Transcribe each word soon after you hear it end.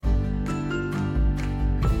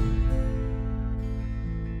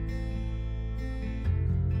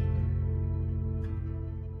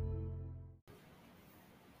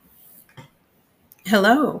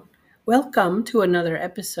Hello, welcome to another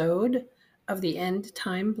episode of the End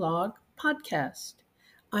Time Blog podcast.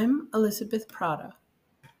 I'm Elizabeth Prada.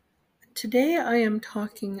 Today I am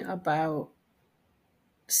talking about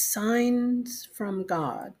signs from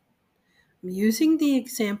God. I'm using the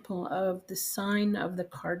example of the sign of the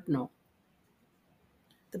cardinal.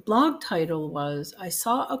 The blog title was, I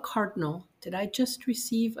Saw a Cardinal. Did I just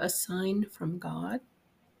receive a sign from God?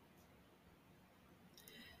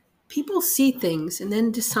 People see things and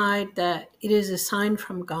then decide that it is a sign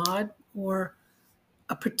from God or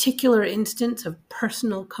a particular instance of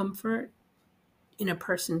personal comfort in a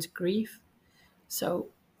person's grief. So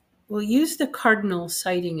we'll use the cardinal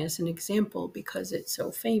sighting as an example because it's so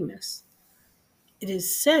famous. It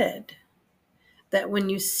is said that when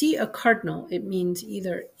you see a cardinal, it means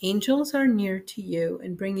either angels are near to you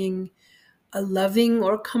and bringing a loving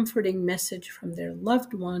or comforting message from their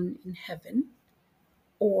loved one in heaven,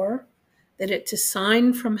 or that it's a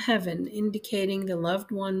sign from heaven indicating the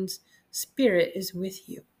loved one's spirit is with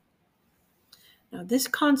you. Now, this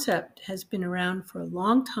concept has been around for a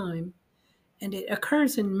long time, and it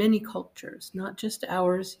occurs in many cultures, not just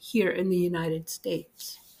ours here in the United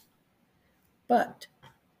States. But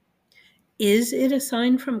is it a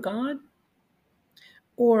sign from God?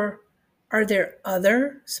 Or are there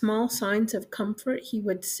other small signs of comfort He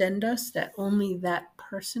would send us that only that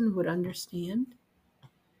person would understand?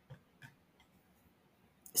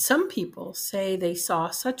 Some people say they saw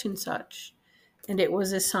such and such, and it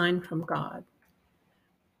was a sign from God.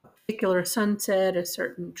 A particular sunset, a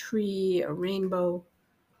certain tree, a rainbow.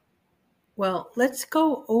 Well, let's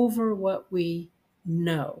go over what we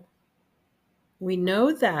know. We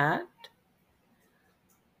know that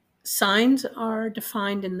signs are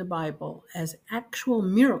defined in the Bible as actual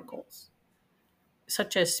miracles,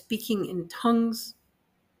 such as speaking in tongues,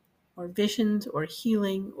 or visions, or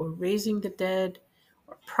healing, or raising the dead,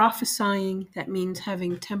 or prophesying. That means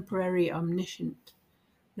having temporary omniscient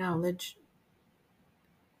knowledge,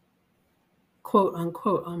 quote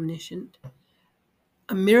unquote omniscient.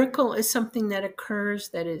 A miracle is something that occurs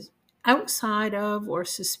that is outside of or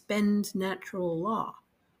suspends natural law,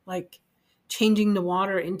 like changing the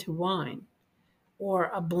water into wine,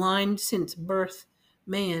 or a blind since birth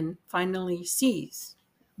man finally sees.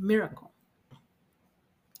 Miracle.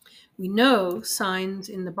 We know signs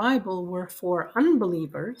in the Bible were for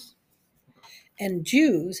unbelievers and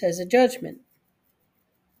Jews as a judgment.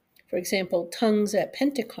 For example, tongues at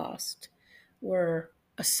Pentecost were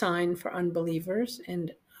a sign for unbelievers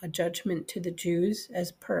and a judgment to the Jews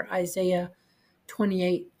as per Isaiah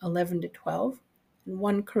 28:11-12 and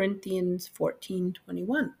 1 Corinthians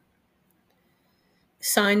 14:21.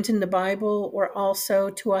 Signs in the Bible were also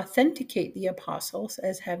to authenticate the apostles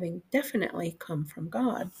as having definitely come from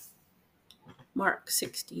God. Mark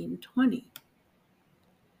 16:20.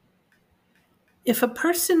 If a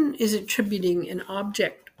person is attributing an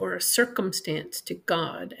object or a circumstance to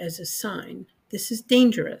God as a sign, this is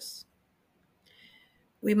dangerous.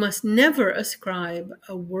 We must never ascribe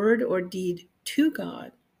a word or deed to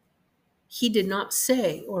God He did not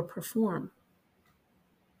say or perform.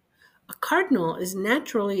 A cardinal is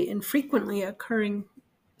naturally and frequently occurring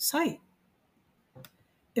sight.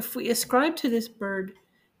 If we ascribe to this bird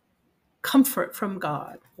comfort from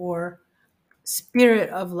God or spirit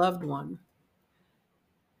of loved one,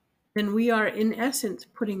 then we are in essence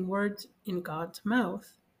putting words in God's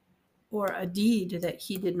mouth or a deed that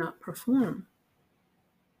He did not perform.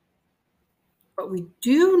 What we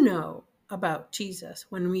do know about Jesus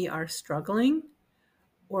when we are struggling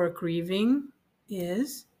or grieving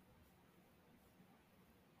is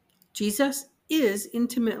Jesus is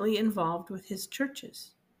intimately involved with His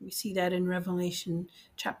churches. We see that in Revelation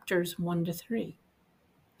chapters 1-3.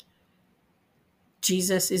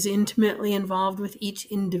 Jesus is intimately involved with each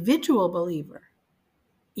individual believer,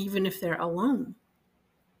 even if they're alone.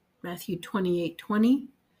 Matthew 28:20,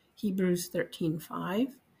 Hebrews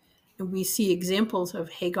 13:5, and we see examples of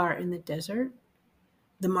Hagar in the desert,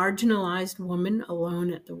 the marginalized woman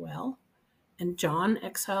alone at the well, and John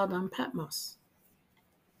exiled on Patmos.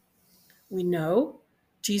 We know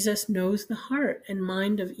Jesus knows the heart and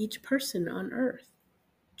mind of each person on earth.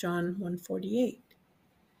 John 1:48.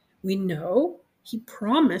 We know He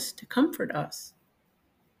promised to comfort us.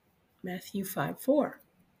 Matthew 5:4.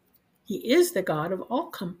 He is the God of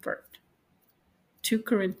all comfort. 2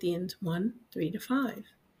 Corinthians 1:3-5.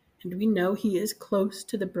 And we know He is close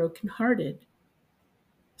to the brokenhearted.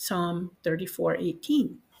 Psalm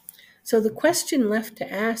 34:18. So the question left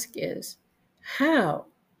to ask is, how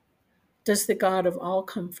does the God of all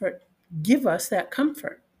comfort give us that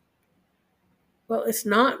comfort? Well, it's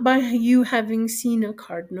not by you having seen a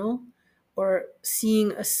cardinal or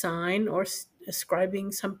seeing a sign, or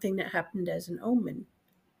ascribing something that happened as an omen,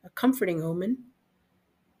 a comforting omen.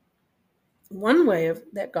 One way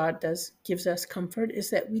that God gives us comfort is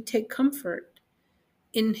that we take comfort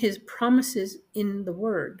in his promises in the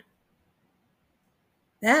word.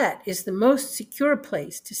 That is the most secure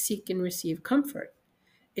place to seek and receive comfort.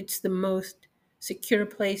 It's the most secure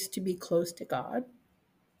place to be close to God,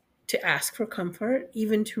 to ask for comfort,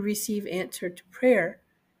 even to receive answer to prayer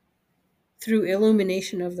through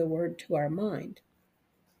illumination of the word to our mind.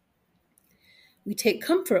 We take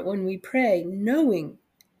comfort when we pray, knowing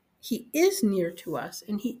he is near to us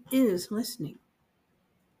and he is listening.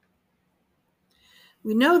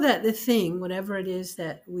 We know that the thing, whatever it is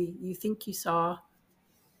that you think you saw,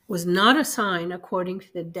 was not a sign according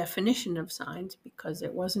to the definition of signs, because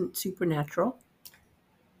it wasn't supernatural.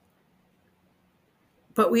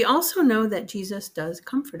 But we also know that Jesus does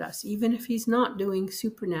comfort us, even if he's not doing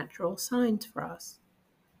supernatural signs for us.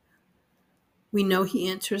 We know he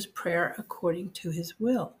answers prayer according to his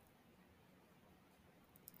will.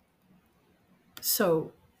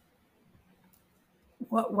 So,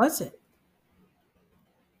 what was it?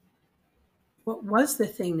 What was the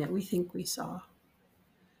thing that we think we saw?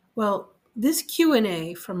 Well, this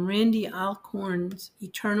Q&A from Randy Alcorn's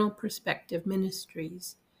Eternal Perspective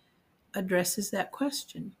Ministries addresses that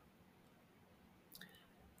question.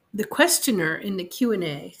 The questioner in the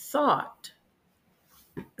Q&A thought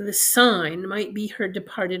the sign might be her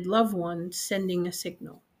departed loved one sending a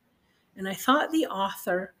signal. And I thought the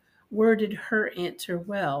author worded her answer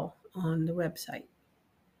well on the website.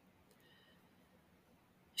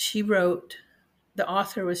 She wrote, the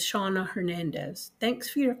author was Shauna Hernandez. Thanks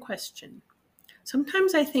for your question.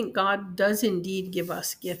 Sometimes I think God does indeed give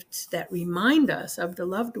us gifts that remind us of the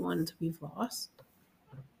loved ones we've lost.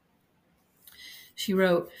 She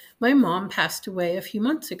wrote, my mom passed away a few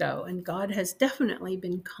months ago, and God has definitely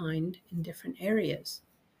been kind in different areas.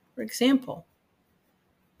 For example,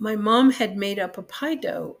 my mom had made up a pie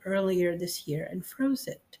dough earlier this year and froze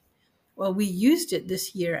it. Well, we used it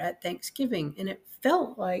this year at Thanksgiving, and it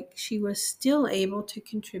felt like she was still able to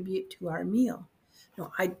contribute to our meal.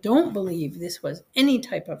 Now, I don't believe this was any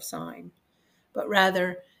type of sign, but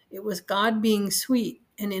rather it was God being sweet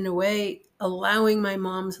and, in a way, allowing my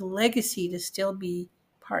mom's legacy to still be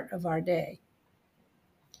part of our day.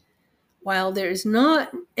 While there is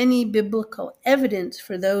not any biblical evidence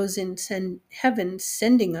for those in heaven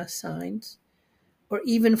sending us signs, or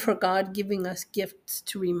even for God giving us gifts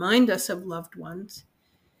to remind us of loved ones,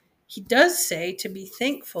 he does say to be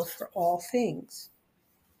thankful for all things.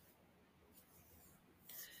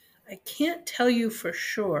 I can't tell you for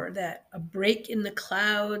sure that a break in the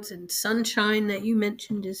clouds and sunshine that you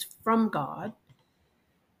mentioned is from God.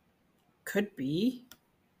 Could be.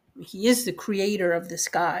 He is the creator of the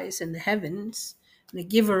skies and the heavens, and the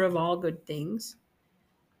giver of all good things.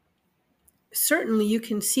 Certainly you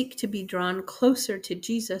can seek to be drawn closer to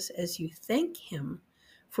Jesus as you thank him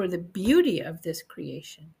for the beauty of this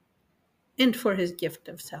creation and for his gift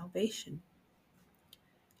of salvation.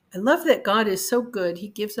 I love that God is so good, he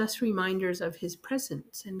gives us reminders of his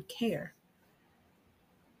presence and care,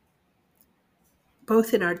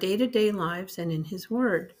 both in our day-to-day lives and in his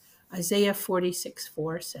word. Isaiah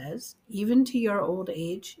 46:4 says, even to your old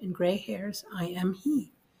age and gray hairs, I am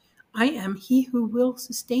he. I am he who will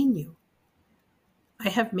sustain you. I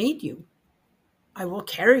have made you. I will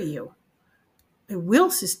carry you. I will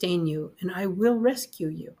sustain you, and I will rescue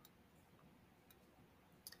you.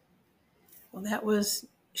 Well, that was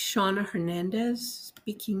Shauna Hernandez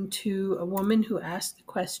speaking to a woman who asked the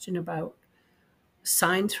question about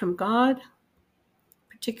signs from God,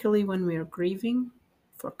 particularly when we are grieving,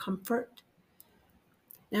 for comfort.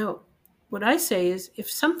 Now, what I say is, if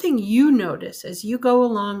something you notice as you go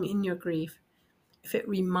along in your grief, if it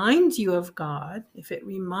reminds you of God, if it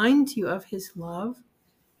reminds you of his love,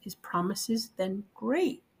 his promises, then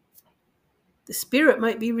great. The Spirit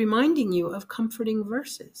might be reminding you of comforting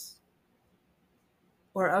verses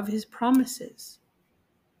or of his promises.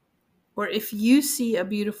 Or if you see a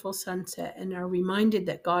beautiful sunset and are reminded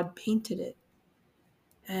that God painted it,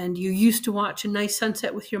 and you used to watch a nice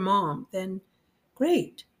sunset with your mom, then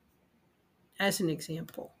great, as an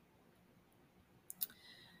example.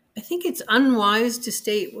 I think it's unwise to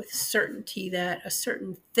state with certainty that a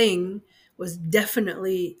certain thing was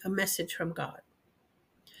definitely a message from God.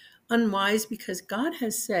 Unwise because God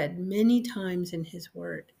has said many times in his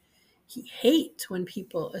word, he hates when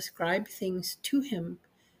people ascribe things to him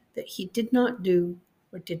that he did not do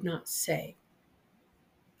or did not say.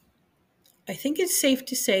 I think it's safe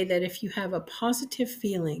to say that if you have a positive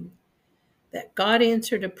feeling that God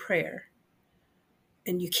answered a prayer,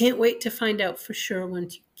 And you can't wait to find out for sure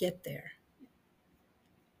once you get there.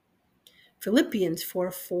 Philippians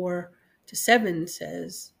 4:4-7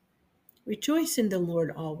 says, "Rejoice in the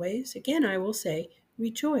Lord always. Again, I will say,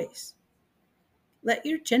 rejoice. Let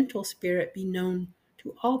your gentle spirit be known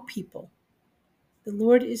to all people. The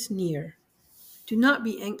Lord is near. Do not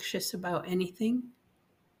be anxious about anything,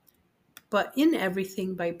 but in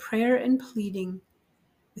everything by prayer and pleading,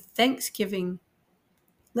 with thanksgiving,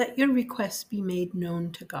 let your requests be made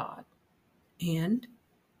known to God. And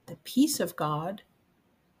the peace of God,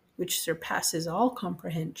 which surpasses all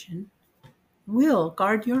comprehension, will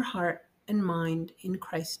guard your heart and mind in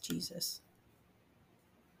Christ Jesus."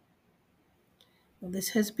 Well, this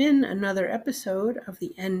has been another episode of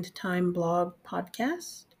the End Time Blog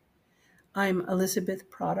podcast. I'm Elizabeth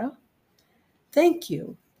Prada. Thank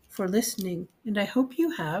you for listening, and I hope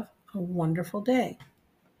you have a wonderful day.